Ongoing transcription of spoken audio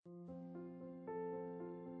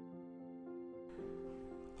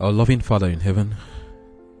Our loving Father in heaven,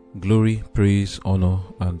 glory, praise, honor,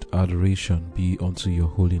 and adoration be unto your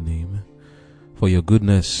holy name, for your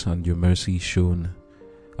goodness and your mercy shown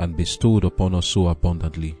and bestowed upon us so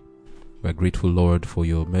abundantly. We are grateful, Lord, for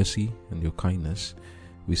your mercy and your kindness.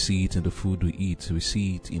 We see it in the food we eat. We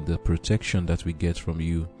see it in the protection that we get from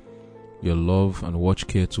you. Your love and watch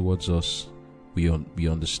care towards us, we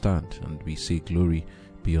understand, and we say glory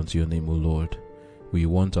be unto your name, O Lord. We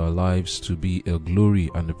want our lives to be a glory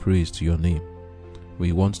and a praise to your name.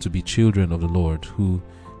 We want to be children of the Lord who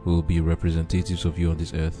will be representatives of you on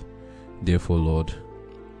this earth. Therefore, Lord,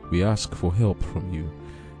 we ask for help from you.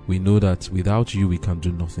 We know that without you we can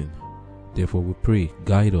do nothing. Therefore we pray,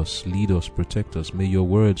 guide us, lead us, protect us. May your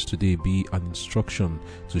words today be an instruction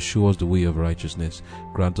to show us the way of righteousness.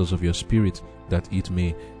 Grant us of your Spirit that it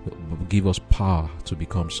may give us power to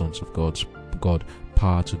become sons of God,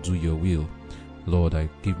 power to do your will. Lord, I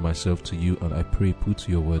give myself to you, and I pray, put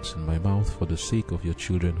your words in my mouth for the sake of your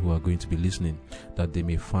children who are going to be listening, that they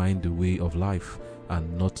may find the way of life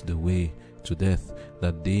and not the way to death,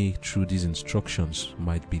 that they, through these instructions,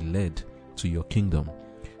 might be led to your kingdom.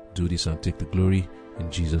 Do this and take the glory. In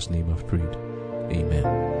Jesus' name I've prayed. Amen.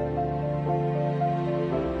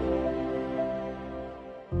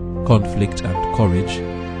 Conflict and Courage,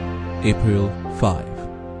 April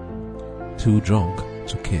 5. Too drunk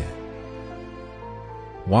to care.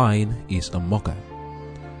 Wine is a mocker,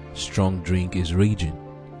 strong drink is raging,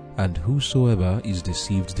 and whosoever is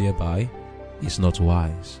deceived thereby is not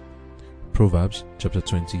wise. Proverbs chapter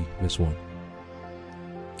 20 verse 1.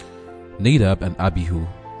 Nadab and Abihu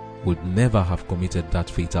would never have committed that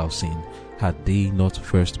fatal sin had they not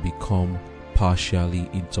first become partially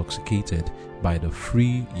intoxicated by the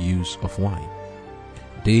free use of wine.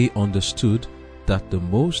 They understood that the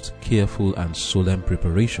most careful and solemn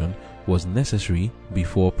preparation was necessary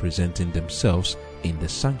before presenting themselves in the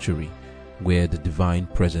sanctuary where the divine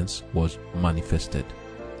presence was manifested.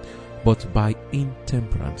 But by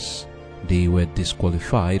intemperance, they were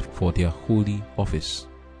disqualified for their holy office.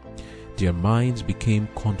 Their minds became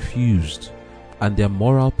confused and their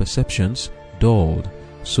moral perceptions dulled,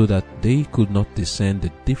 so that they could not discern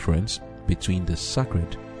the difference between the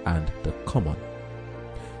sacred and the common.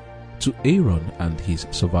 To Aaron and his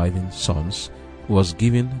surviving sons was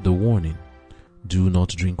given the warning, do not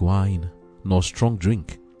drink wine, nor strong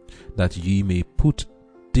drink, that ye may put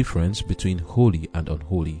difference between holy and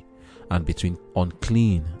unholy, and between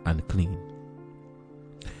unclean and clean.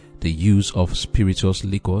 The use of spirituous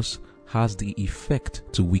liquors has the effect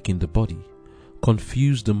to weaken the body,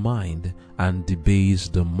 confuse the mind, and debase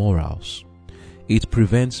the morals. It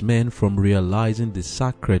prevents men from realizing the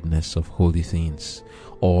sacredness of holy things,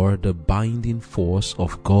 or the binding force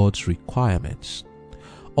of God's requirements.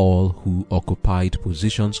 All who occupied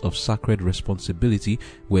positions of sacred responsibility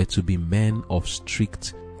were to be men of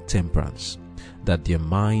strict temperance, that their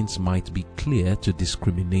minds might be clear to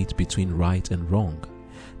discriminate between right and wrong,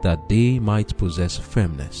 that they might possess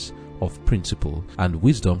firmness of principle and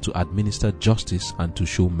wisdom to administer justice and to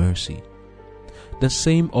show mercy. The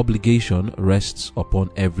same obligation rests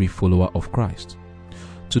upon every follower of Christ.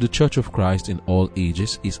 To the Church of Christ in all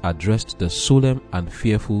ages is addressed the solemn and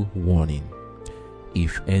fearful warning,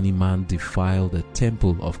 if any man defile the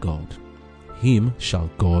temple of God, him shall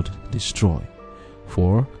God destroy.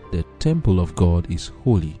 For the temple of God is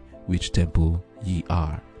holy, which temple ye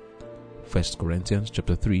are. 1 Corinthians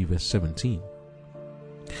chapter 3 verse 17.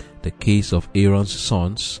 The case of Aaron's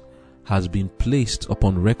sons has been placed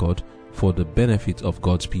upon record for the benefit of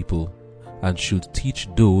God's people, and should teach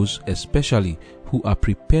those especially who are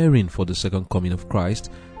preparing for the second coming of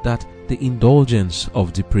Christ that the indulgence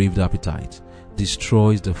of depraved appetite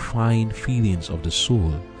destroys the fine feelings of the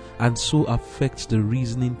soul, and so affects the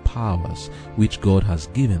reasoning powers which God has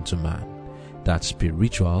given to man, that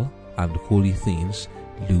spiritual and holy things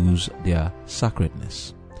lose their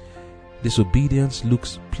sacredness. Disobedience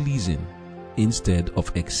looks pleasing instead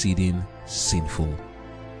of exceeding sinful.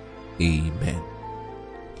 Amen.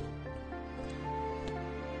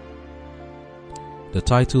 The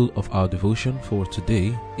title of our devotion for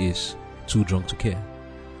today is Too Drunk to Care.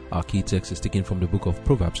 Our key text is taken from the book of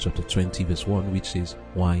Proverbs chapter 20 verse 1, which says,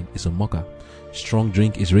 wine is a mocker, strong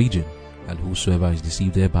drink is raging, and whosoever is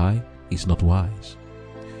deceived thereby is not wise.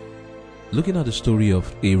 Looking at the story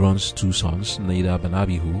of Aaron's two sons, Nadab and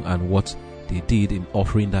Abihu, and what they did in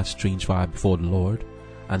offering that strange fire before the Lord,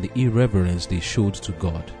 and the irreverence they showed to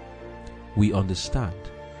God, we understand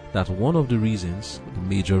that one of the reasons, the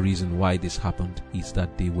major reason why this happened, is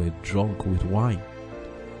that they were drunk with wine.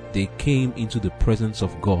 They came into the presence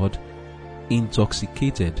of God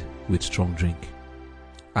intoxicated with strong drink.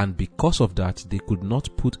 And because of that, they could not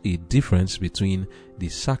put a difference between the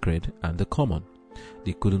sacred and the common.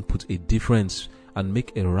 They couldn't put a difference and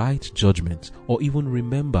make a right judgment, or even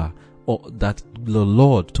remember or that the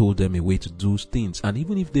Lord told them a way to do things. And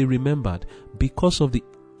even if they remembered, because of the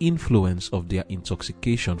influence of their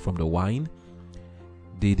intoxication from the wine,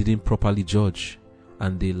 they didn't properly judge,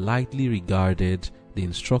 and they lightly regarded the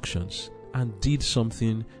instructions and did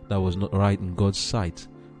something that was not right in God's sight,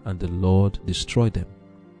 and the Lord destroyed them.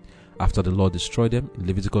 After the Lord destroyed them, in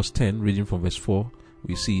Leviticus 10, reading from verse 4,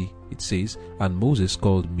 we see it says, "And Moses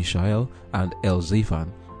called Mishael and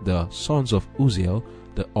Elzaphan, the sons of Uzziel,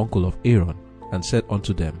 the uncle of Aaron, and said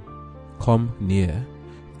unto them, Come near,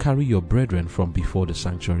 carry your brethren from before the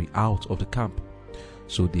sanctuary out of the camp.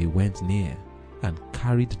 So they went near, and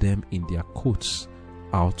carried them in their coats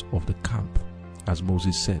out of the camp, as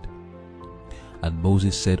Moses said. And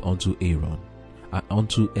Moses said unto Aaron, and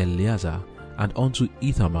unto Eleazar, and unto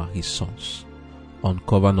Ithamar his sons,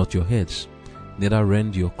 Uncover not your heads, neither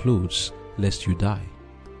rend your clothes, lest you die,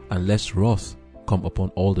 and lest wrath come upon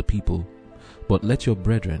all the people. But let your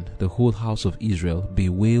brethren, the whole house of Israel,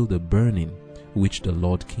 bewail the burning which the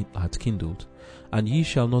Lord hath kindled. And ye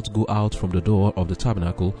shall not go out from the door of the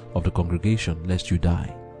tabernacle of the congregation, lest you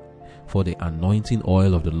die. For the anointing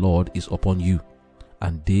oil of the Lord is upon you.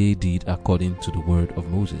 And they did according to the word of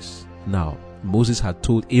Moses." Now, Moses had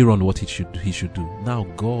told Aaron what he should do. Now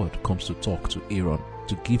God comes to talk to Aaron,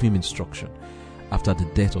 to give him instruction after the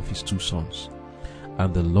death of his two sons.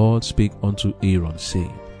 "And the Lord spake unto Aaron,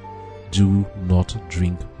 saying, Do not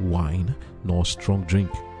drink wine, nor strong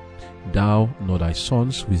drink, thou nor thy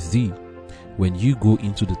sons with thee, when you go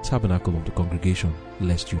into the tabernacle of the congregation,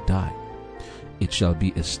 lest you die. It shall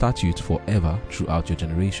be a statute forever throughout your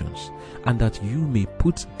generations, and that you may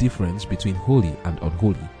put difference between holy and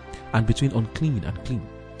unholy, and between unclean and clean,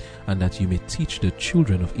 and that you may teach the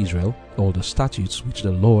children of Israel all the statutes which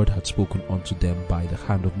the Lord had spoken unto them by the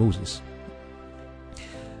hand of Moses."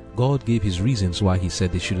 God gave his reasons why he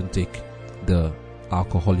said they shouldn't take the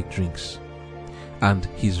alcoholic drinks. And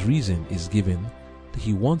his reason is given.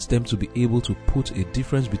 He wants them to be able to put a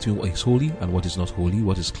difference between what is holy and what is not holy,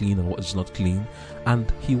 what is clean and what is not clean.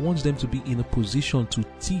 And he wants them to be in a position to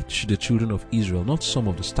teach the children of Israel, not some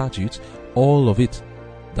of the statutes, all of it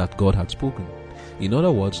that God had spoken. In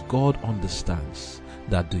other words, God understands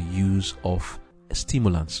that the use of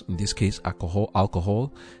stimulants, in this case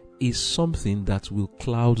alcohol, is something that will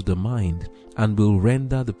cloud the mind and will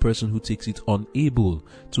render the person who takes it unable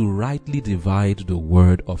to rightly divide the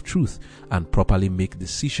word of truth and properly make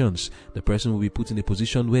decisions. The person will be put in a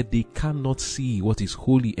position where they cannot see what is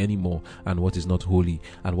holy anymore and what is not holy,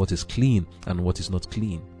 and what is clean and what is not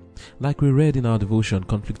clean. Like we read in our devotion,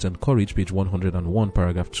 Conflict and Courage, page 101,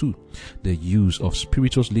 paragraph 2, the use of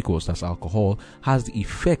spirituous liquors, that's alcohol, has the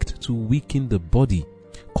effect to weaken the body,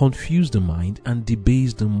 confuse the mind, and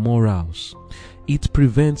debase the morals. It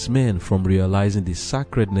prevents men from realizing the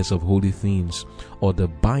sacredness of holy things or the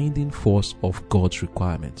binding force of God's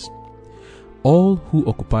requirements. All who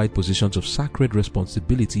occupied positions of sacred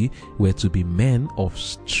responsibility were to be men of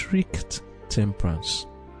strict temperance,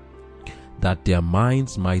 that their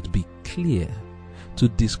minds might be clear to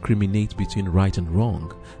discriminate between right and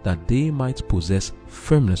wrong, that they might possess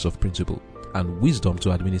firmness of principle and wisdom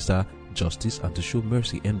to administer justice and to show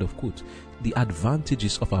mercy. End of quote. The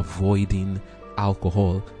advantages of avoiding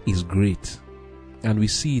alcohol is great, and we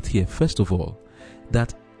see it here. First of all,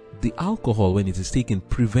 that the alcohol, when it is taken,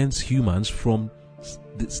 prevents humans from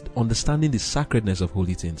understanding the sacredness of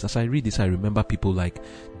holy things. As I read this, I remember people like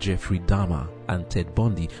Jeffrey Dahmer and Ted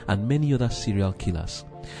Bundy and many other serial killers.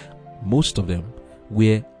 Most of them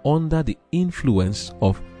were under the influence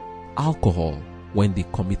of alcohol when they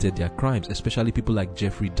committed their crimes, especially people like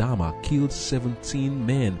Jeffrey Dahmer. Killed 17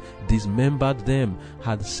 men, dismembered them,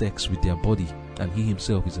 had sex with their body, and he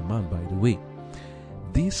himself is a man, by the way.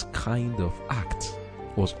 This kind of act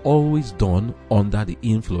was always done under the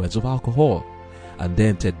influence of alcohol. And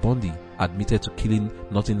then Ted Bundy admitted to killing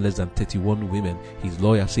nothing less than 31 women. His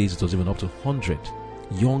lawyer says it was even up to 100.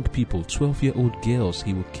 Young people, 12-year-old girls,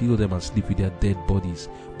 he would kill them and sleep with their dead bodies,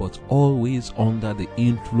 but always under the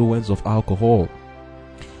influence of alcohol.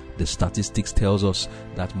 The statistics tells us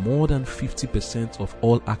that more than 50% of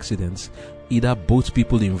all accidents, either both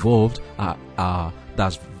people involved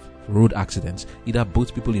that's road accidents, either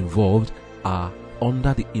both people involved are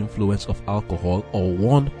under the influence of alcohol, or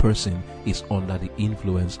one person is under the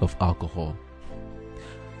influence of alcohol.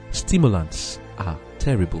 Stimulants are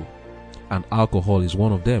terrible, and alcohol is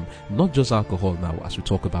one of them. Not just alcohol now, as we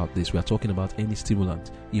talk about this, we are talking about any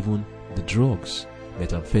stimulant, even the drugs,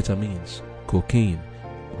 methamphetamines, cocaine,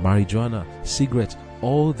 marijuana, cigarettes,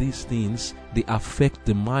 all these things, they affect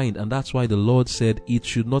the mind, and that's why the Lord said it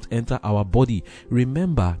should not enter our body.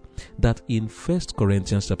 Remember that in 1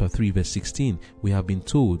 Corinthians chapter 3 verse 16, we have been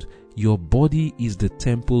told, your body is the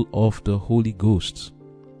temple of the Holy Ghost.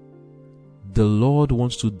 The Lord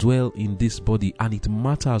wants to dwell in this body, and it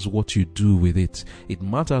matters what you do with it. It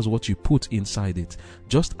matters what you put inside it.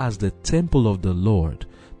 Just as the temple of the Lord,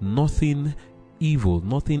 nothing evil,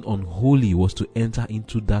 nothing unholy was to enter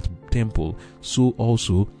into that temple, so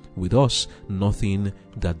also with us, nothing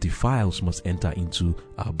that defiles must enter into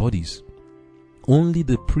our bodies. Only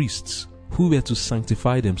the priests who were to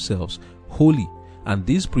sanctify themselves holy, and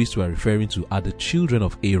these priests we are referring to are the children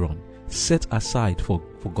of Aaron, set aside for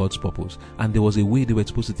God's purpose, and there was a way they were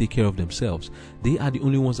supposed to take care of themselves. They are the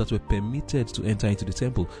only ones that were permitted to enter into the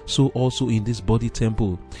temple. So also in this body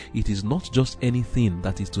temple, it is not just anything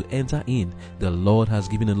that is to enter in. The Lord has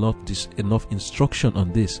given enough instruction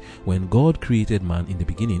on this. When God created man in the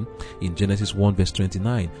beginning, in Genesis 1 verse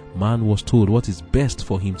 29, man was told what is best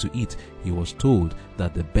for him to eat. He was told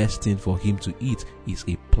that the best thing for him to eat is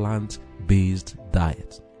a plant-based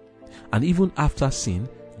diet. And even after sin,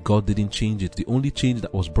 God didn't change it. The only change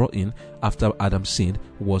that was brought in after Adam sinned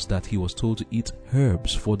was that he was told to eat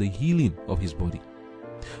herbs for the healing of his body.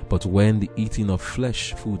 But when the eating of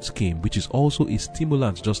flesh foods came, which is also a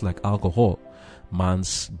stimulant just like alcohol,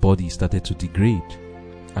 man's body started to degrade.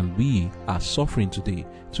 And we are suffering today.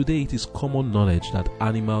 Today it is common knowledge that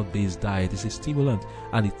animal-based diet is a stimulant,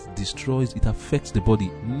 and it affects the body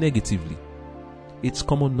negatively. It's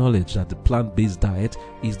common knowledge that the plant-based diet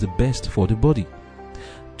is the best for the body.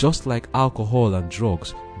 Just like alcohol and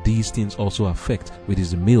drugs, these things also affect, whether it's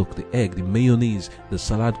the milk, the egg, the mayonnaise, the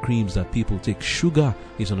salad creams that people take. Sugar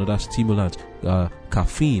is another stimulant.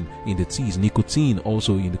 Caffeine in the teas, nicotine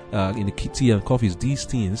also in the tea and coffees. These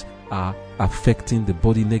things are affecting the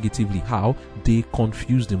body negatively. How? They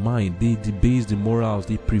confuse the mind. They debase the morals.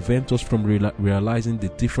 They prevent us from realizing the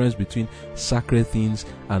difference between sacred things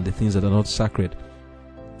and the things that are not sacred.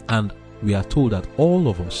 And we are told that all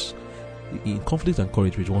of us, in Conflict and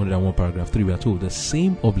Courage, page 101, paragraph 3, we are told the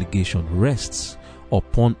same obligation rests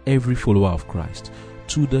upon every follower of Christ.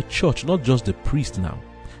 To the church, not just the priest now,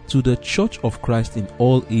 to the church of Christ in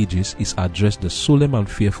all ages is addressed the solemn and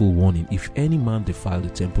fearful warning: if any man defile the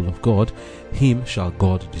temple of God, him shall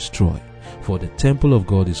God destroy. For the temple of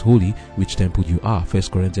God is holy, which temple you are. 1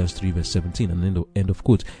 Corinthians 3 verse 17, and end of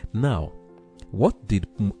quote. Now, what did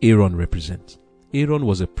Aaron represent? Aaron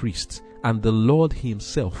was a priest, and the Lord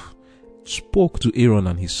himself spoke to Aaron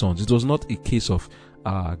and his sons. It was not a case of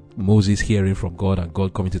Moses hearing from God and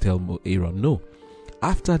God coming to tell Aaron. No.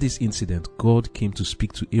 After this incident, God came to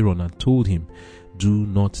speak to Aaron and told him, do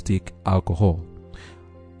not take alcohol.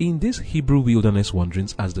 In this Hebrew wilderness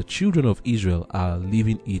wanderings, as the children of Israel are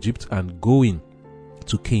leaving Egypt and going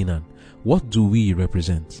to Canaan, what do we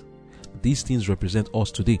represent? These things represent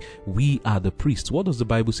us today. We are the priests. What does the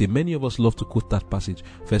Bible say? Many of us love to quote that passage,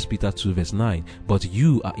 1 Peter 2 verse 9. But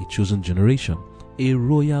you are a chosen generation, a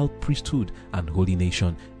royal priesthood and holy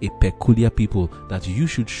nation, a peculiar people, that you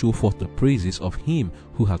should show forth the praises of him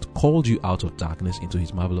who hath called you out of darkness into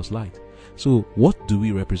his marvelous light. So what do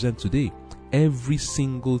we represent today? Every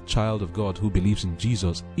single child of God who believes in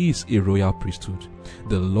Jesus is a royal priesthood.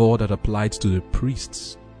 The law that applied to the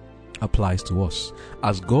priests applies to us.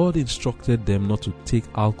 As God instructed them not to take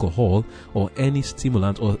alcohol or any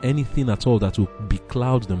stimulant or anything at all that will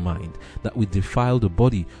becloud the mind, that will defile the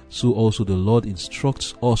body, so also the Lord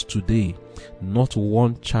instructs us today. Not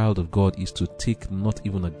one child of God is to take not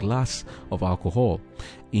even a glass of alcohol.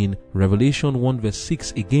 In Revelation 1 verse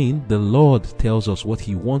 6, again, the Lord tells us what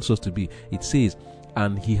he wants us to be. It says,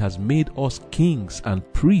 and he has made us kings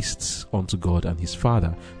and priests unto God and his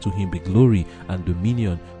Father. To him be glory and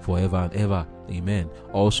dominion forever and ever. Amen.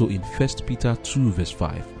 Also in 1 Peter 2 verse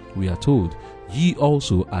 5, we are told, ye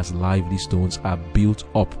also as lively stones are built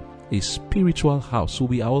up a spiritual house. So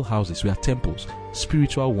we are all houses, we are temples,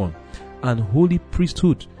 spiritual one, and holy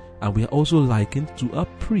priesthood. And we are also likened to a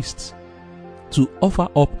priest, to offer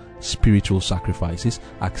up spiritual sacrifices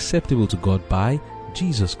acceptable to God by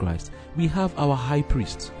Jesus Christ. We have our high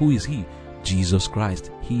priest. Who is he? Jesus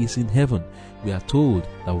Christ. He is in heaven. We are told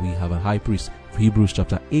that we have a high priest. Hebrews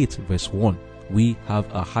chapter 8 verse 1. We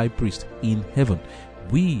have a high priest in heaven.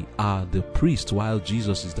 We are the priest while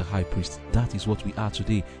Jesus is the high priest. That is what we are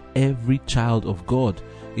today. Every child of God.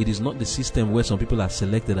 It is not the system where some people are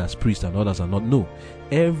selected as priests and others are not. No.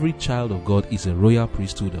 Every child of God is a royal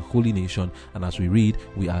priesthood, a holy nation, and as we read,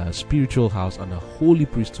 we are a spiritual house and a holy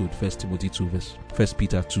priesthood. 1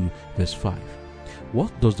 Peter 2 verse 5.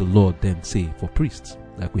 What does the Lord then say for priests?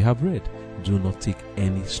 Like we have read, do not take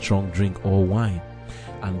any strong drink or wine.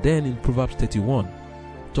 And then in Proverbs 31,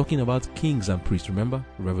 talking about kings and priests, remember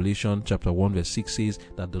Revelation chapter 1 verse 6 says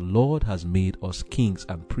that the Lord has made us kings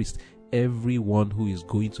and priests. Everyone who is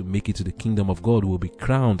going to make it to the kingdom of God will be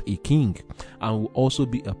crowned a king and will also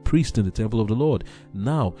be a priest in the temple of the Lord.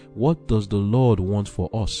 Now, what does the Lord want for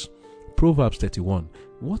us? Proverbs 31.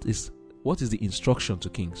 What is the instruction to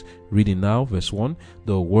kings? Reading now, verse 1,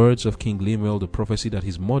 the words of King Lemuel, the prophecy that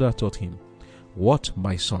his mother taught him. What,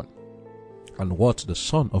 my son? And what the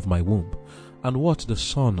son of my womb? And what the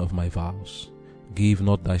son of my vows? Give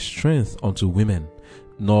not thy strength unto women,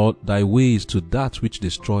 nor thy ways to that which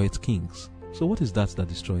destroyeth kings. So what is that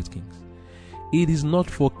destroyeth kings? It is not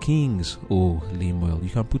for kings, O Lemuel.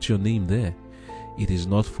 You can put your name there. It is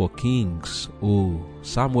not for kings, O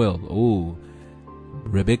Samuel, O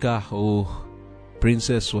Rebecca, O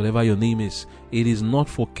princess, whatever your name is. It is not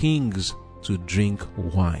for kings to drink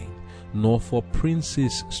wine, nor for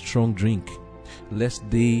princes strong drink, lest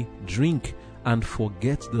they drink and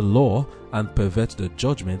forget the law and pervert the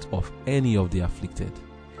judgment of any of the afflicted.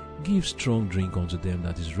 Give strong drink unto them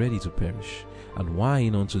that is ready to perish, and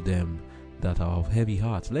wine unto them that are of heavy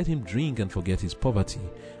heart. Let him drink and forget his poverty,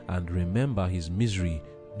 and remember his misery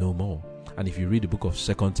no more. And if you read the book of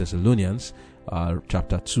 2 Thessalonians,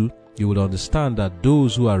 chapter 2, you will understand that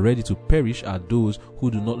those who are ready to perish are those who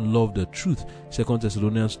do not love the truth. 2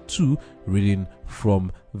 Thessalonians 2, reading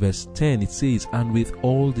from verse 10, it says, and with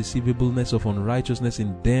all deceivableness of unrighteousness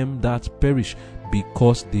in them that perish,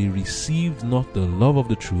 because they received not the love of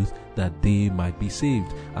the truth, that they might be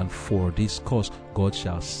saved. And for this cause God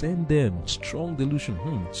shall send them strong delusion,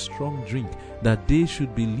 strong drink, that they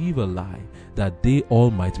should believe a lie, that they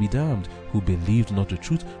all might be damned, who believed not the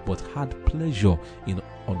truth, but had pleasure in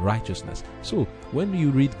unrighteousness. So when you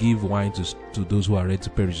read give wine to those who are ready to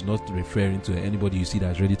perish, not referring to anybody you see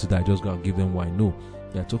that is ready to die, just go and give them wine. No,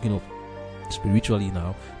 they are talking of spiritually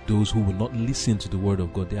now, those who will not listen to the word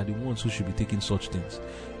of God. They are the ones who should be taking such things,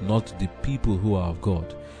 not the people who are of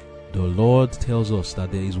God. The Lord tells us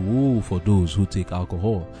that there is woe for those who take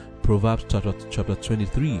alcohol. Proverbs chapter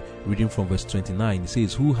 23, reading from verse 29, it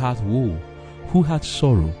says, who hath woe? Who hath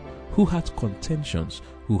sorrow? Who hath contentions?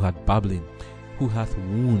 Who hath babbling? Who hath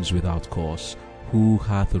wounds without cause? Who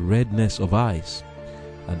hath redness of eyes?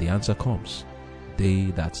 And the answer comes, they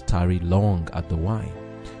that tarry long at the wine,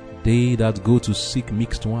 they that go to seek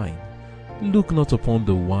mixed wine. Look not upon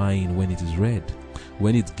the wine when it is red,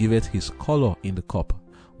 when it giveth his colour in the cup,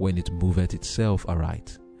 when it moveth itself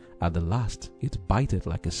aright. At the last it biteth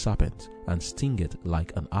like a serpent, and stingeth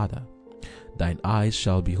like an adder. Thine eyes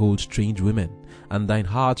shall behold strange women, and thine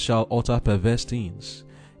heart shall utter perverse things.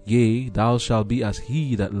 Yea, thou shalt be as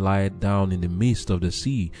he that lieth down in the midst of the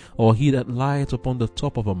sea, or he that lieth upon the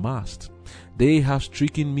top of a mast. They have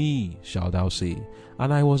stricken me, shalt thou say,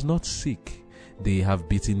 and I was not sick. They have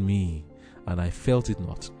beaten me, and I felt it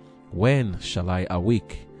not. When shall I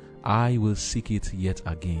awake? I will seek it yet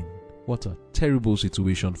again. What a terrible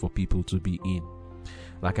situation for people to be in.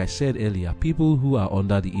 Like I said earlier, people who are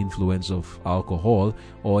under the influence of alcohol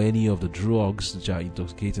or any of the drugs which are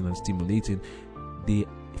intoxicating and stimulating, they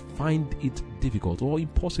find it difficult or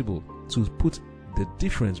impossible to put the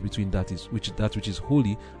difference between that which is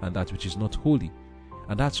holy and that which is not holy.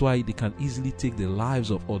 And that's why they can easily take the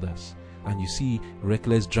lives of others. And you see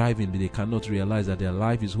reckless driving, they cannot realize that their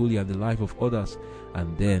life is holy and the life of others,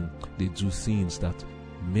 and then they do things that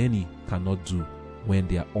many cannot do when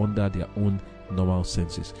they are under their own normal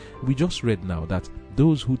senses. We just read now that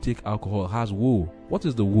those who take alcohol has woe. What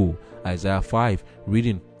is the woe? Isaiah 5,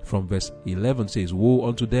 reading from verse 11, says, woe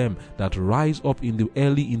unto them that rise up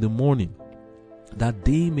early in the morning, that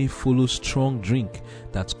they may follow strong drink,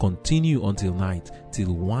 that continue until night,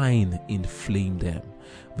 till wine inflame them.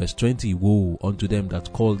 Verse 20, woe unto them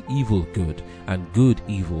that call evil good, and good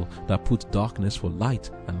evil, that put darkness for light,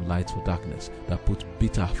 and light for darkness, that put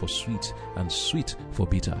bitter for sweet, and sweet for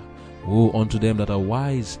bitter. Woe unto them that are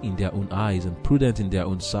wise in their own eyes, and prudent in their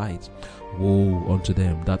own sight. Woe unto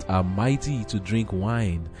them that are mighty to drink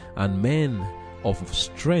wine, and men of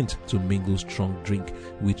strength to mingle strong drink,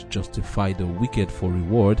 which justify the wicked for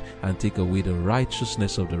reward, and take away the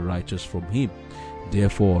righteousness of the righteous from him.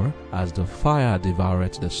 Therefore, as the fire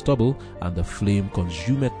devoureth the stubble, and the flame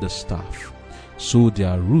consumeth the staff, so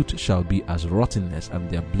their root shall be as rottenness, and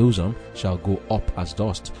their blossom shall go up as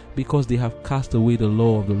dust, because they have cast away the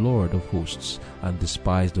law of the Lord of hosts, and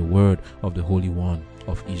despised the word of the Holy One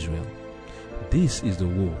of Israel. This is the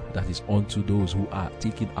woe that is unto those who are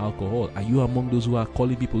taking alcohol. Are you among those who are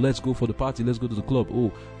calling people, let's go for the party, let's go to the club,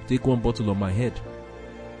 oh, take one bottle on my head?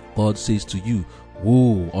 God says to you,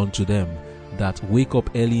 woe unto them that wake up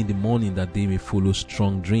early in the morning, that they may follow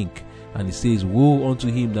strong drink. And it says, woe unto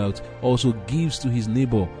him that also gives to his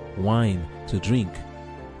neighbor wine to drink.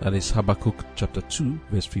 That is Habakkuk chapter 2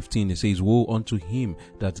 verse 15. It says, woe unto him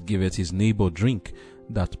that giveth his neighbor drink,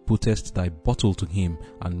 that puttest thy bottle to him,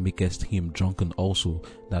 and makest him drunken also,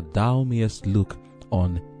 that thou mayest look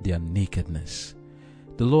on their nakedness.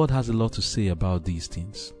 The Lord has a lot to say about these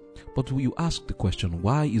things. But you ask the question,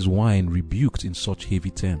 why is wine rebuked in such heavy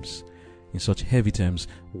terms? In such heavy terms,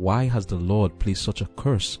 why has the Lord placed such a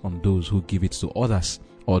curse on those who give it to others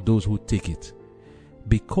or those who take it?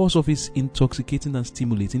 Because of its intoxicating and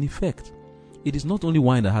stimulating effect. It is not only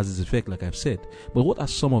wine that has this effect, like I've said, but what are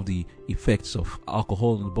some of the effects of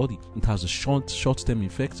alcohol in the body? It has the short-term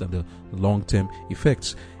effects and the long-term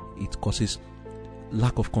effects. It causes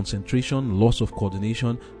lack of concentration, loss of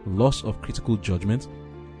coordination, loss of critical judgment.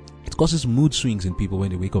 It causes mood swings in people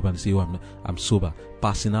when they wake up and say, oh, I'm sober,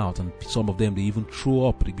 passing out, and some of them, they even throw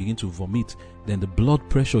up, they begin to vomit. Then the blood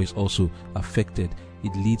pressure is also affected.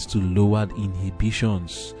 It leads to lowered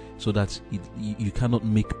inhibitions, so that you cannot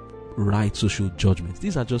make right social judgments.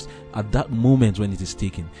 These are just at that moment when it is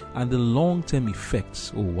taken. And the long-term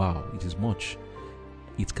effects, oh wow, it is much.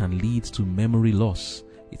 It can lead to memory loss.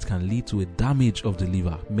 It can lead to a damage of the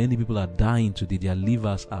liver. Many people are dying today. Their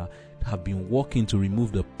livers have been working to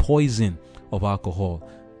remove the poison of alcohol,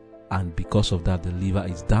 and because of that, the liver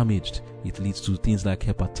is damaged. It leads to things like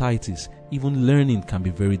hepatitis. Even learning can be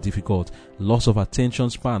very difficult. Loss of attention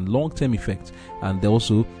span, long-term effect. And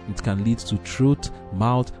also, it can lead to throat,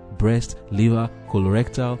 mouth, breast, liver,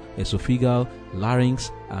 colorectal, esophageal,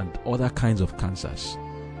 larynx, and other kinds of cancers.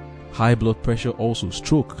 High blood pressure also,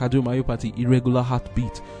 stroke, cardiomyopathy, irregular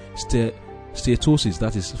heartbeat, steatosis,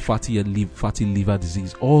 that is fatty liver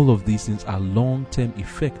disease. All of these things are long-term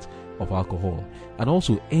effects of alcohol. And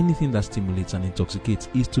also, anything that stimulates and intoxicates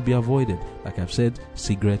is to be avoided. Like I've said,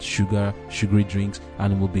 cigarettes, sugar, sugary drinks,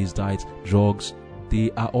 animal-based diets, drugs, they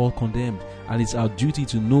are all condemned. And it's our duty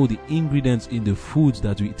to know the ingredients in the foods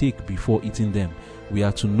that we take before eating them. We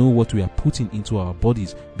are to know what we are putting into our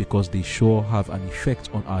bodies, because they sure have an effect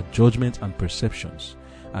on our judgment and perceptions,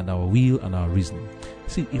 and our will and our reasoning.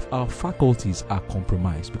 See, if our faculties are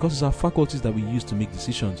compromised, because it's our faculties that we use to make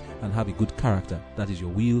decisions and have a good character, that is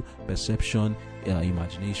your will, perception,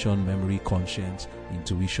 imagination, memory, conscience,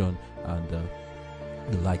 intuition, and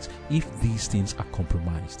the likes. If these things are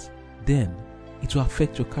compromised, then it will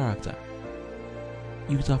affect your character.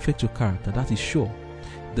 It will affect your character, that is sure.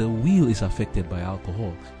 The will is affected by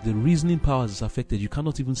alcohol. The reasoning powers is affected. You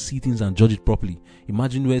cannot even see things and judge it properly.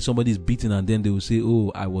 Imagine where somebody is beaten and then they will say,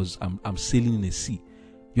 oh, I'm sailing in a sea.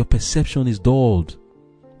 Your perception is dulled.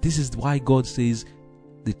 This is why God says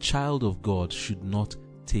the child of God should not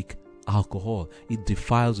take alcohol. It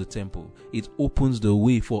defiles the temple. It opens the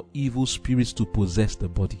way for evil spirits to possess the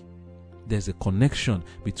body. There's a connection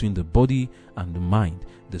between the body and the mind,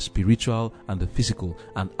 the spiritual and the physical,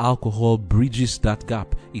 and alcohol bridges that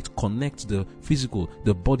gap. It connects the physical.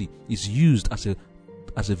 The body is used as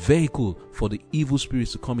a vehicle for the evil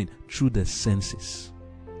spirits to come in through the senses.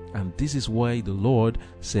 And this is why the Lord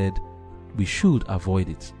said we should avoid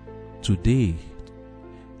it. Today,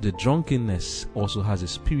 the drunkenness also has a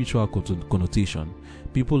spiritual connotation.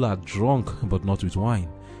 People are drunk, but not with wine.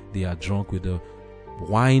 They are drunk with the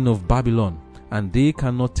wine of Babylon, and they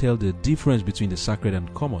cannot tell the difference between the sacred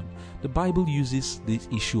and common. The Bible uses this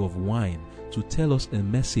issue of wine to tell us a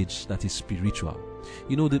message that is spiritual.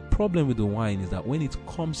 You know, the problem with the wine is that when it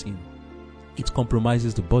comes in, it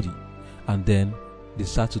compromises the body, and then they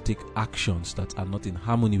start to take actions that are not in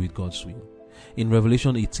harmony with God's will. In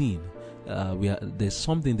Revelation 18, there's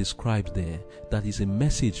something described there that is a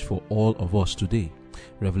message for all of us today.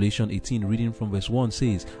 Revelation 18, reading from verse 1,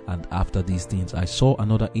 says, and after these things I saw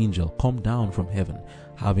another angel come down from heaven,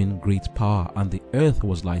 having great power, and the earth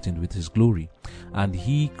was lightened with his glory. And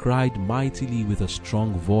he cried mightily with a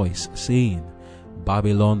strong voice, saying,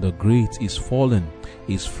 Babylon the great is fallen,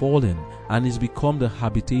 and is become the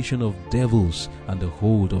habitation of devils, and the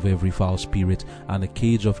hold of every foul spirit, and the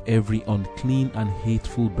cage of every unclean and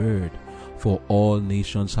hateful bird. For all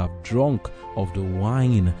nations have drunk of the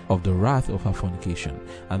wine of the wrath of her fornication,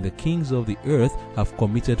 and the kings of the earth have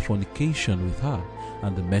committed fornication with her,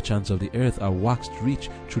 and the merchants of the earth are waxed rich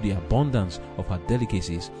through the abundance of her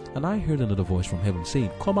delicacies. And I heard another voice from heaven saying,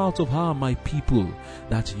 Come out of her, my people,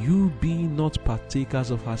 that you be not partakers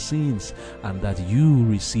of her sins, and that you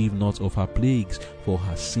receive not of her plagues, for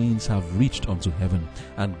her sins have reached unto heaven,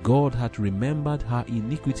 and God hath remembered her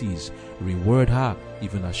iniquities. Reward her,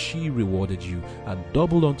 even as she rewarded you, and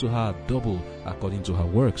double unto her double according to her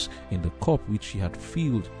works. In the cup which she had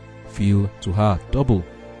filled, fill to her double.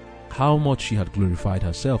 How much she had glorified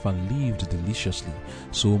herself and lived deliciously,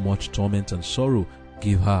 so much torment and sorrow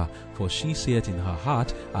give her. For she saith in her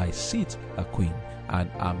heart, I sit a queen, and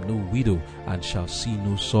am no widow, and shall see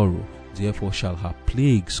no sorrow. Therefore shall her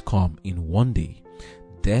plagues come in one day,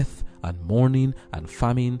 death and mourning and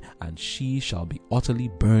famine, and she shall be utterly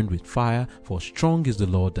burned with fire, for strong is the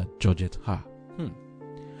Lord that judgeth her.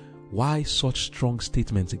 Why such strong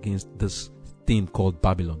statements against this thing called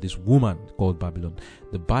Babylon, this woman called Babylon?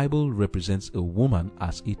 The Bible represents a woman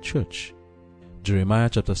as a church. Jeremiah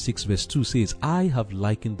chapter 6 verse 2 says, I have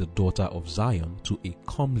likened the daughter of Zion to a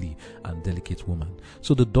comely and delicate woman.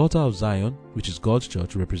 So the daughter of Zion, which is God's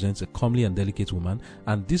church, represents a comely and delicate woman,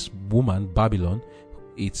 and this woman, Babylon,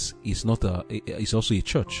 it's also a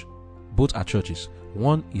church. Both are churches.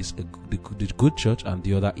 One is the good church, and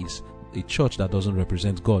the other is a church that doesn't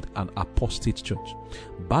represent God, an apostate church.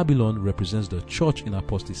 Babylon represents the church in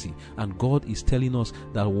apostasy, and God is telling us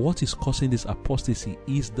that what is causing this apostasy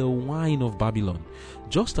is the wine of Babylon.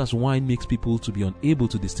 Just as wine makes people to be unable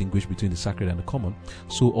to distinguish between the sacred and the common,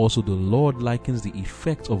 so also the Lord likens the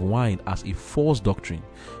effect of wine as a false doctrine.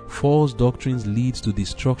 False doctrines lead to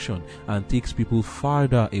destruction and takes people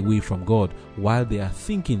farther away from God while they are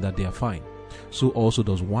thinking that they are fine. So also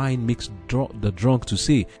does wine makes the drunk to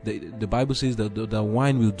say. The Bible says that the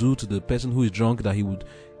wine will do to the person who is drunk that he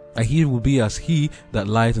will be as he that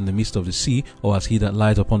lieth in the midst of the sea, or as he that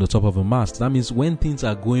lieth upon the top of a mast. That means when things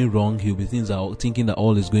are going wrong, he'll be thinking that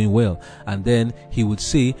all is going well. And then he would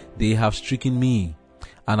say, they have stricken me,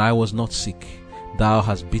 and I was not sick. Thou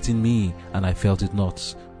hast beaten me, and I felt it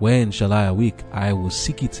not. When shall I awake? I will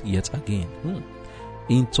seek it yet again.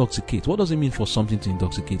 Intoxicate. What does it mean for something to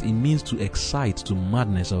intoxicate? It means to excite to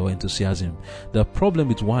madness or enthusiasm. The problem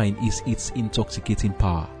with wine is its intoxicating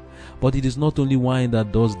power. But it is not only wine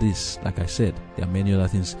that does this. Like I said, there are many other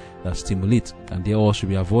things that stimulate, and they all should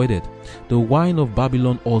be avoided. The wine of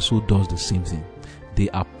Babylon also does the same thing. They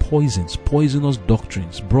are poisonous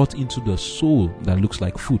doctrines brought into the soul that looks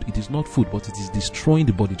like food. It is not food, but it is destroying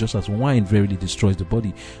the body, just as wine verily destroys the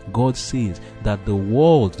body. God says that the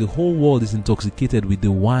whole world is intoxicated with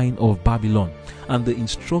the wine of Babylon. And the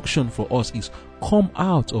instruction for us is, come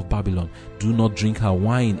out of Babylon. Do not drink her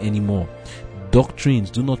wine anymore. Doctrines,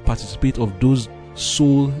 do not participate of those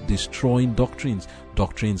soul-destroying doctrines.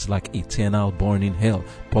 Doctrines like eternal burning hell,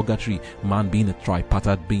 purgatory, man being a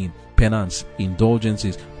tripartite being, penance,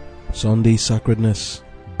 indulgences, Sunday sacredness,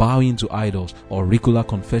 bowing to idols, auricular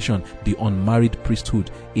confession, the unmarried priesthood,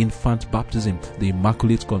 infant baptism, the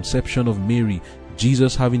immaculate conception of Mary,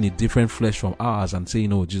 Jesus having a different flesh from ours and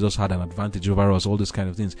saying, oh, Jesus had an advantage over us, all these kind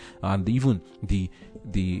of things, and even the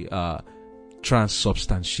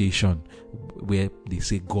transubstantiation, where they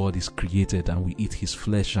say God is created and we eat his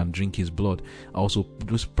flesh and drink his blood. Also,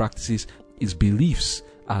 those practices, his beliefs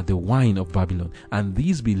are the wine of Babylon, and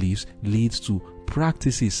these beliefs leads to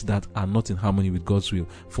practices that are not in harmony with God's will.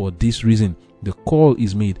 For this reason, the call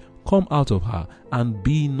is made, come out of her and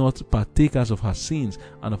be not partakers of her sins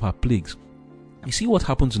and of her plagues. You see what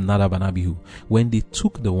happened to Nadab and Abihu? When they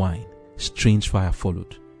took the wine, strange fire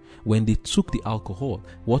followed. When they took the alcohol,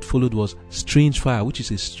 what followed was strange fire, which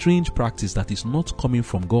is a strange practice that is not coming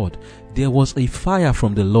from God. There was a fire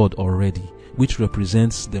from the Lord already, which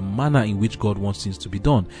represents the manner in which God wants things to be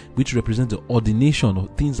done, which represents the ordination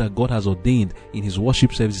of things that God has ordained in his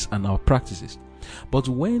worship services and our practices. But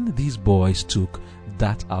when these boys took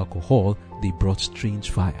that alcohol, they brought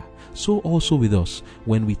strange fire. So also with us,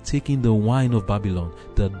 when we take in the wine of Babylon,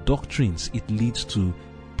 the doctrines, it leads to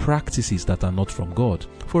practices that are not from God.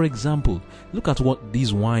 For example, look at what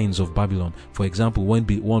these wines of Babylon, for example, when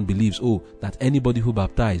one believes, that anybody who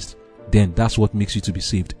baptized, then that's what makes you to be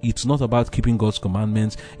saved. It's not about keeping God's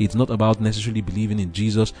commandments. It's not about necessarily believing in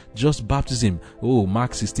Jesus. Just baptism.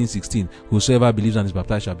 Mark 16:16. Whosoever believes and is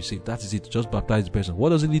baptized shall be saved. That is it. Just baptize the person. What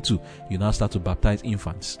does it lead to? You now start to baptize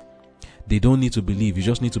infants. They don't need to believe. You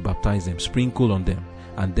just need to baptize them. Sprinkle on them.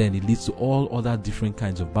 And then it leads to all other different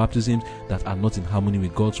kinds of baptisms that are not in harmony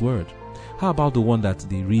with God's word. How about the one that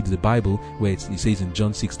they read the Bible, where it says in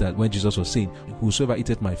John 6 that when Jesus was saying, whosoever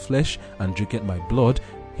eateth my flesh and drinketh my blood,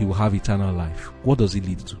 he will have eternal life. What does it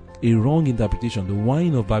lead to? A wrong interpretation. The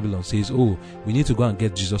wine of Babylon says, we need to go and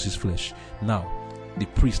get Jesus' flesh. Now, the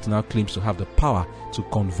priest now claims to have the power to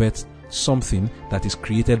convert something that is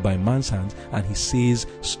created by man's hand, and he says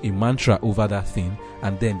a mantra over that thing,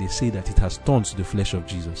 and then they say that it has turned to the flesh of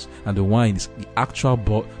Jesus, and the wine is the actual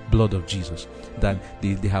blood of Jesus. That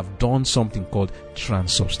they have done something called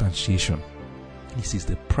transubstantiation. This is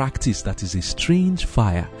the practice that is a strange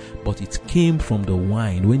fire, but it came from the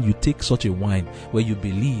wine. When you take such a wine where you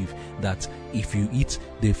believe that if you eat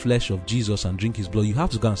the flesh of Jesus and drink his blood, you have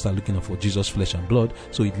to go and start looking for Jesus' flesh and blood.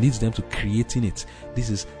 So it leads them to creating it. This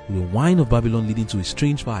is the wine of Babylon leading to a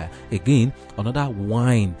strange fire. Again, another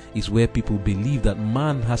wine is where people believe that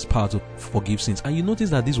man has power to forgive sins. And you notice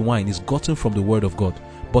that this wine is gotten from the word of God,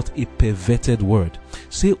 but a perverted word.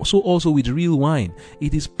 So also with real wine,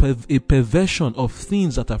 it is a perversion of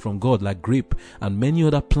things that are from God, like grape and many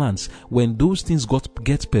other plants. When those things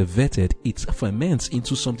get perverted, it ferments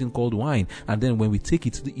into something called wine. And then when we take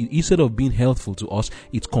it, instead of being healthful to us,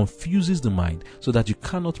 it confuses the mind so that you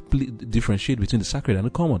cannot differentiate between the sacred and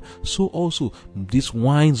the common. So also, these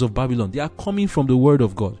wines of Babylon, they are coming from the word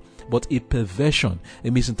of God, but a perversion, a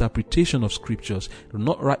misinterpretation of scriptures,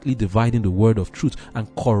 not rightly dividing the word of truth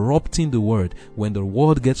and corrupting the word. When the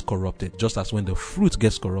word gets corrupted, just as when the fruit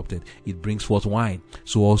gets corrupted, it brings forth wine.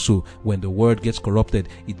 So also, when the word gets corrupted,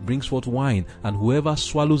 it brings forth wine, and whoever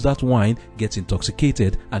swallows that wine gets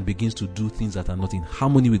intoxicated and begins to do things that are not in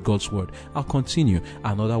harmony with God's word. I'll continue.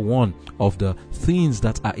 Another one of the things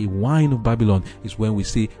that are a wine of Babylon is when we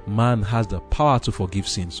say man has the power to forgive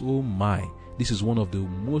sins. Oh my. This is one of the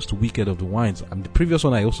most wicked of the wines. And the previous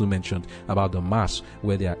one I also mentioned about the mass,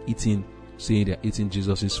 where they are eating, saying they are eating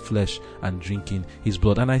Jesus' flesh and drinking his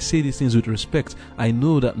blood. And I say these things with respect. I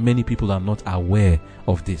know that many people are not aware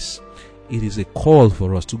of this. It is a call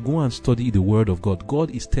for us to go and study the word of God.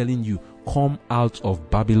 God is telling you, come out of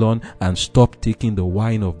Babylon and stop taking the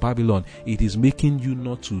wine of Babylon. It is making you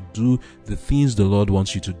not to do the things the Lord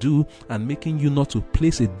wants you to do, and making you not to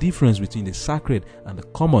place a difference between the sacred and the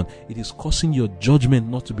common. It is causing your judgment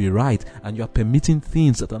not to be right, and you are permitting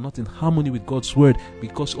things that are not in harmony with God's word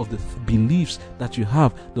because of the beliefs that you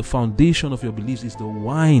have. The foundation of your beliefs is the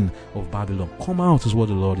wine of Babylon. Come out is what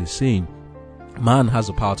the Lord is saying. Man has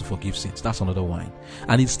the power to forgive sins. That's another wine.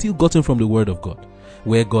 And it's still gotten from the word of God,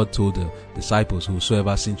 where God told the disciples,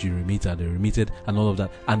 whosoever sins you remit, and they remitted, and all of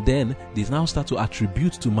that. And then they now start to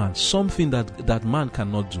attribute to man something that man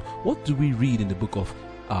cannot do. What do we read in the book of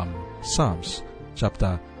Psalms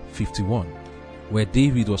chapter 51, where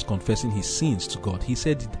David was confessing his sins to God? He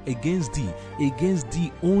said, against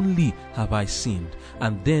thee only have I sinned.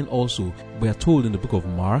 And then also we are told in the book of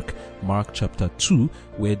Mark chapter 2,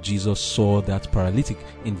 where Jesus saw that paralytic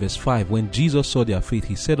in verse 5. When Jesus saw their faith,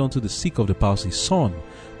 he said unto the sick of the palsy, Son,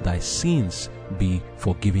 thy sins be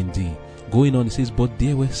forgiven thee. Going on, he says, but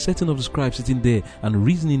there were certain of the scribes sitting there and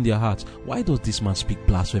reasoning in their hearts, why does this man speak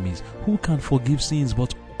blasphemies? Who can forgive sins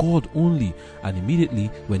but God only? And immediately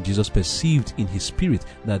when Jesus perceived in his spirit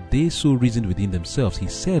that they so reasoned within themselves, he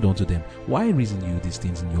said unto them, why reason you these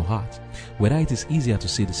things in your heart? Whether it is easier to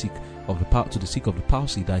say to the sick of the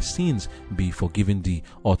palsy, thy sins be forgiven thee,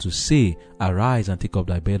 or to say, arise and take up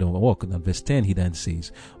thy bed and walk. And verse 10 he then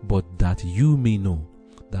says, but that you may know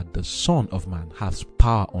that the Son of Man has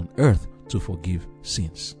power on earth to forgive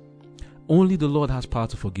sins. Only the Lord has power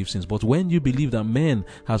to forgive sins. But when you believe that man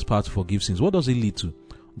has power to forgive sins, what does it lead to?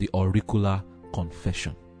 The auricular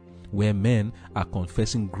confession, where men are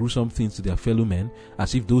confessing gruesome things to their fellow men,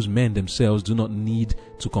 as if those men themselves do not need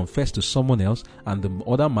to confess to someone else, and the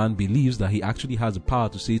other man believes that he actually has the power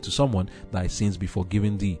to say to someone, thy sins be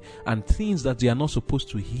forgiven thee. And things that they are not supposed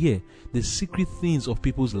to hear, the secret things of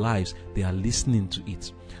people's lives, they are listening to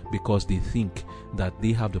it because they think that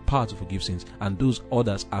they have the power to forgive sins, and those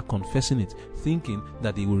others are confessing it, thinking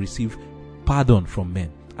that they will receive pardon from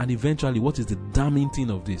men. And eventually, what is the damning thing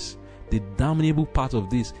of this? The damnable part of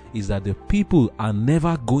this is that the people are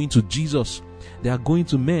never going to Jesus. They are going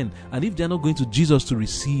to men. And if they are not going to Jesus to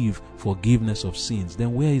receive forgiveness of sins,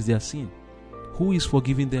 then where is their sin? Who is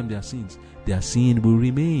forgiving them their sins? Their sin will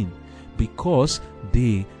remain because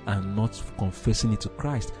they are not confessing it to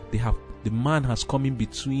Christ. The man has come in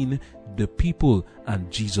between the people and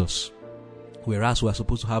Jesus. Whereas we are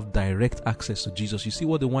supposed to have direct access to Jesus. You see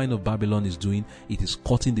what the wine of Babylon is doing? It is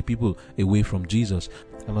cutting the people away from Jesus.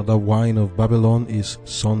 Another wine of Babylon is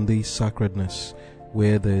Sunday sacredness,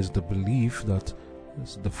 where there is the belief that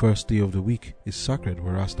the first day of the week is sacred,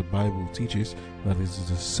 whereas the Bible teaches that it is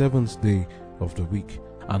the seventh day of the week.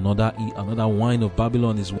 Another wine of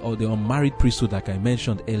Babylon is the unmarried priesthood, like I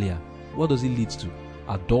mentioned earlier. What does it lead to?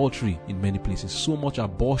 Adultery in many places. So much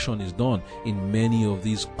abortion is done in many of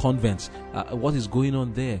these convents. What is going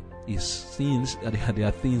on there is things. There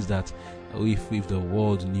are things that if the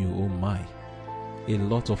world knew, oh my, a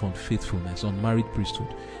lot of unfaithfulness, unmarried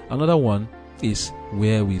priesthood. Another one is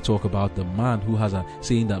where we talk about the man who has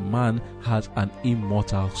saying that man has an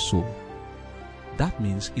immortal soul. That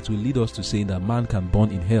means it will lead us to saying that man can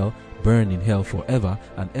burn in hell forever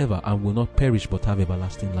and ever, and will not perish but have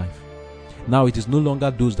everlasting life. Now it is no longer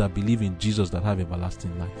those that believe in Jesus that have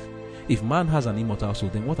everlasting life. If man has an immortal soul,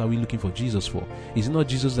 then what are we looking for Jesus for? Is it not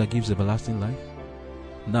Jesus that gives everlasting life?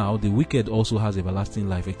 Now, the wicked also has everlasting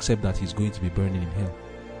life, except that he's going to be burning in hell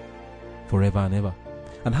forever and ever.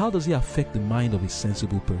 And how does he affect the mind of a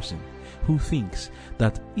sensible person who thinks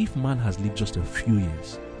that if man has lived just a few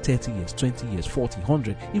years, 30 years, 20 years, 40,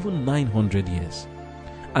 100, even 900 years,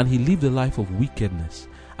 and he lived a life of wickedness,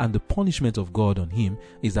 and the punishment of God on him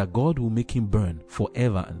is that God will make him burn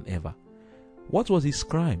forever and ever? What was his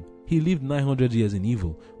crime? He lived 900 years in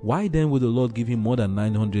evil. Why then would the Lord give him more than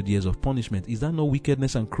 900 years of punishment? Is that not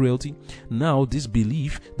wickedness and cruelty? Now, this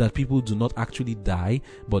belief that people do not actually die,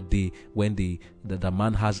 but the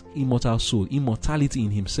man has immortal soul, immortality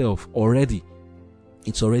in himself already,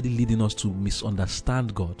 it's already leading us to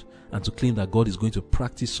misunderstand God and to claim that God is going to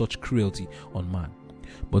practice such cruelty on man.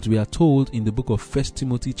 But we are told in the book of 1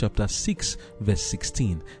 Timothy chapter 6 verse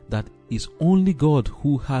 16 that is only God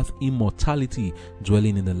who hath immortality,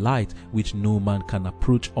 dwelling in the light, which no man can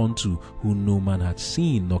approach unto, who no man hath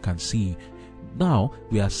seen nor can see. Now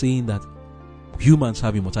we are saying that humans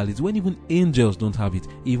have immortality when even angels don't have it.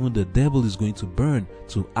 Even the devil is going to burn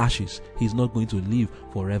to ashes. He's not going to live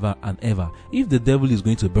forever and ever. If the devil is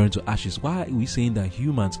going to burn to ashes, why are we saying that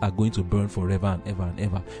humans are going to burn forever and ever and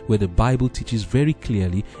ever, where the Bible teaches very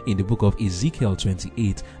clearly in the book of Ezekiel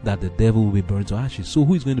 28 that the devil will be burned to ashes? So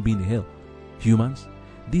who is going to be in the hell? Humans?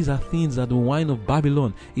 These are things that the wine of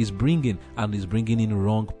Babylon is bringing, and is bringing in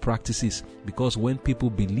wrong practices. Because when people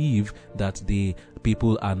believe that the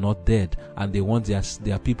people are not dead and they want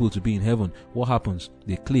their people to be in heaven, what happens?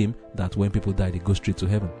 They claim that when people die, they go straight to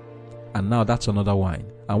heaven. And now that's another wine.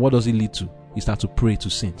 And what does it lead to? You start to pray to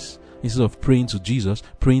saints. Instead of praying to Jesus,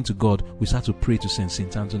 praying to God, we start to pray to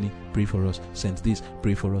Saint Anthony, pray for us. Saint this,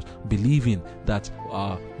 pray for us. Believing that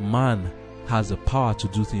man has the power to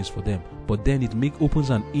do things for them, but then it opens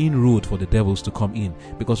an inroad for the devils to come in.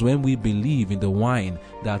 Because when we believe in the wine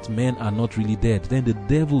that men are not really dead, then the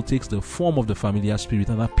devil takes the form of the familiar spirit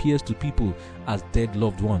and appears to people as dead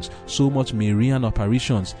loved ones. So much Marian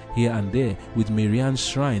apparitions here and there with Marian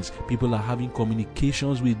shrines. People are having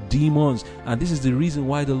communications with demons, and this is the reason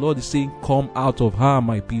why the Lord is saying, come out of her,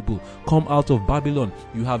 my people, come out of Babylon.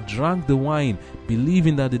 You have drank the wine,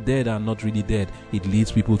 believing that the dead are not really dead. It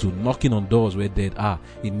leads people to knocking on doors where dead are.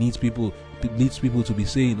 It leads people to be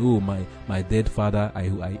saying, oh, my dead father,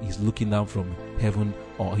 he's looking down from heaven,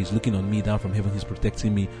 or he's looking on me down from heaven, he's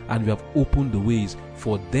protecting me. And we have opened the ways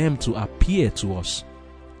for them to appear to us.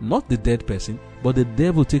 Not the dead person, but the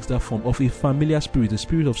devil takes that form of a familiar spirit, the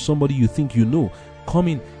spirit of somebody you think you know,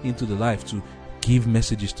 coming into the life to give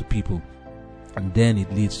messages to people. And then it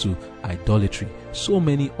leads to idolatry. So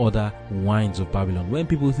many other wines of Babylon. When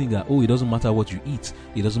people think that, oh, it doesn't matter what you eat,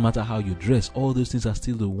 it doesn't matter how you dress, all those things are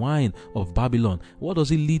still the wine of Babylon. What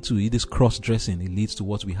does it lead to? It is cross-dressing. It leads to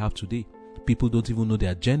what we have today. People don't even know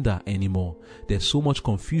their gender anymore. There's so much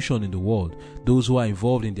confusion in the world. Those who are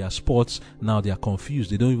involved in their sports, now they are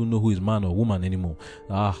confused. They don't even know who is man or woman anymore.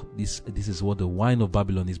 This is what the wine of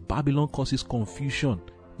Babylon is. Babylon causes confusion.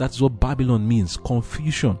 That's what Babylon means,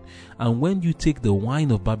 confusion. And when you take the wine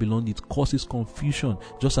of Babylon, it causes confusion.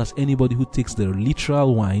 Just as anybody who takes the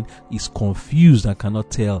literal wine is confused and cannot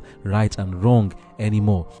tell right and wrong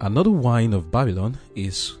anymore. Another wine of Babylon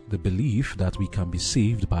is the belief that we can be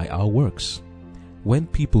saved by our works. When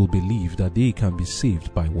people believe that they can be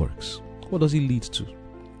saved by works, what does it lead to?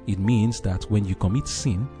 It means that when you commit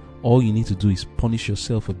sin, all you need to do is punish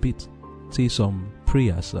yourself a bit. Say some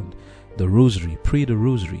prayers and the rosary, pray the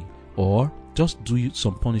rosary, or just do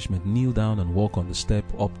some punishment, kneel down and walk on the step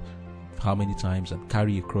up how many times and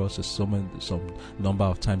carry across some number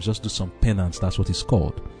of times, just do some penance. That's what it's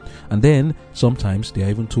called. And then sometimes they are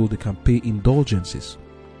even told they can pay indulgences.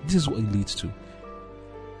 This is what it leads to.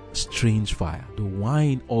 Strange fire. The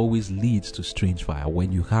wine always leads to strange fire.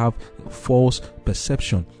 When you have false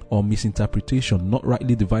perception or misinterpretation, not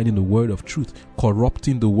rightly dividing the word of truth,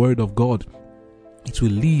 corrupting the word of God, it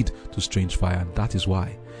will lead to strange fire. And that is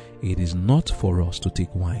why it is not for us to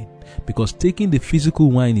take wine, because taking the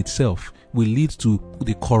physical wine itself will lead to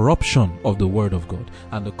the corruption of the word of God,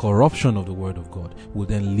 and the corruption of the word of God will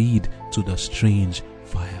then lead to the strange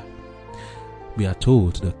fire. We are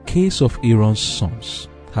told the case of Aaron's sons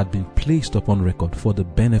had been placed upon record for the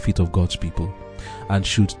benefit of God's people, and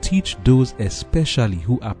should teach those especially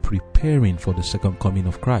who are preparing for the second coming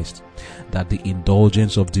of Christ, that the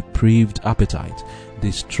indulgence of depraved appetite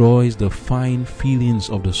destroys the fine feelings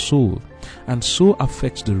of the soul, and so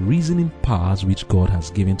affects the reasoning powers which God has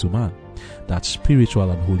given to man, that spiritual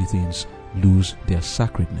and holy things lose their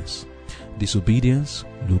sacredness. Disobedience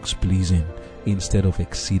looks pleasing instead of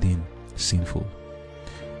exceeding sinful.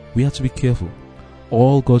 We have to be careful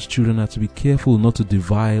All God's children are to be careful not to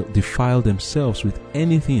defile themselves with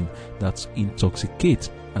anything that intoxicates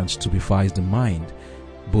and stupefies the mind,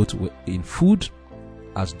 both in food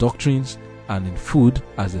as doctrines and in food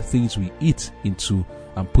as the things we eat into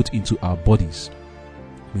and put into our bodies.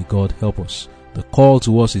 May God help us. The call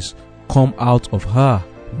to us is, come out of her,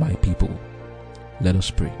 my people. Let us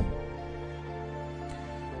pray.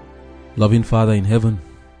 Loving Father in heaven,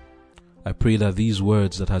 I pray that these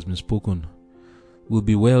words that has been spoken will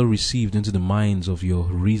be well received into the minds of your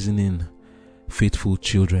reasoning, faithful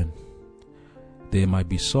children. There might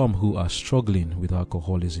be some who are struggling with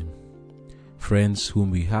alcoholism. Friends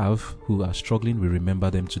whom we have who are struggling, we remember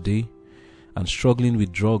them today. And struggling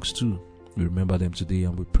with drugs too, we remember them today,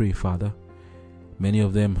 and we pray, Father. Many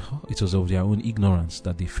of them, it was of their own ignorance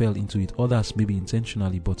that they fell into it. Others maybe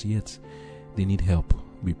intentionally, but yet they need help.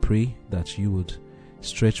 We pray that you would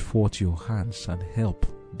stretch forth your hands and help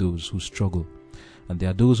those who struggle. And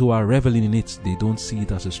there are those who are reveling in it. They don't see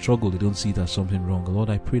it as a struggle. They don't see it as something wrong. Lord,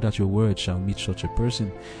 I pray that your word shall meet such a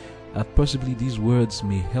person, that possibly these words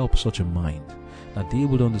may help such a mind, that they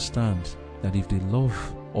would understand that if they love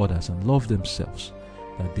others and love themselves,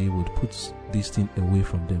 that they would put this thing away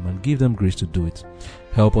from them and give them grace to do it.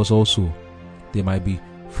 Help us also. There might be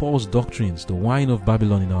false doctrines, the wine of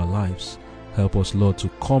Babylon in our lives. Help us, Lord, to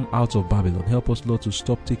come out of Babylon. Help us, Lord, to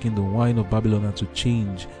stop taking the wine of Babylon and to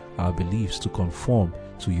change our beliefs to conform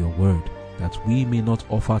to your word, that we may not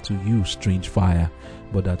offer to you strange fire,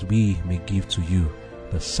 but that we may give to you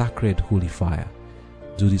the sacred holy fire.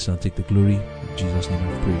 Do this and take the glory. In Jesus' name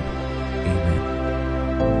I pray.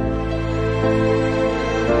 Amen.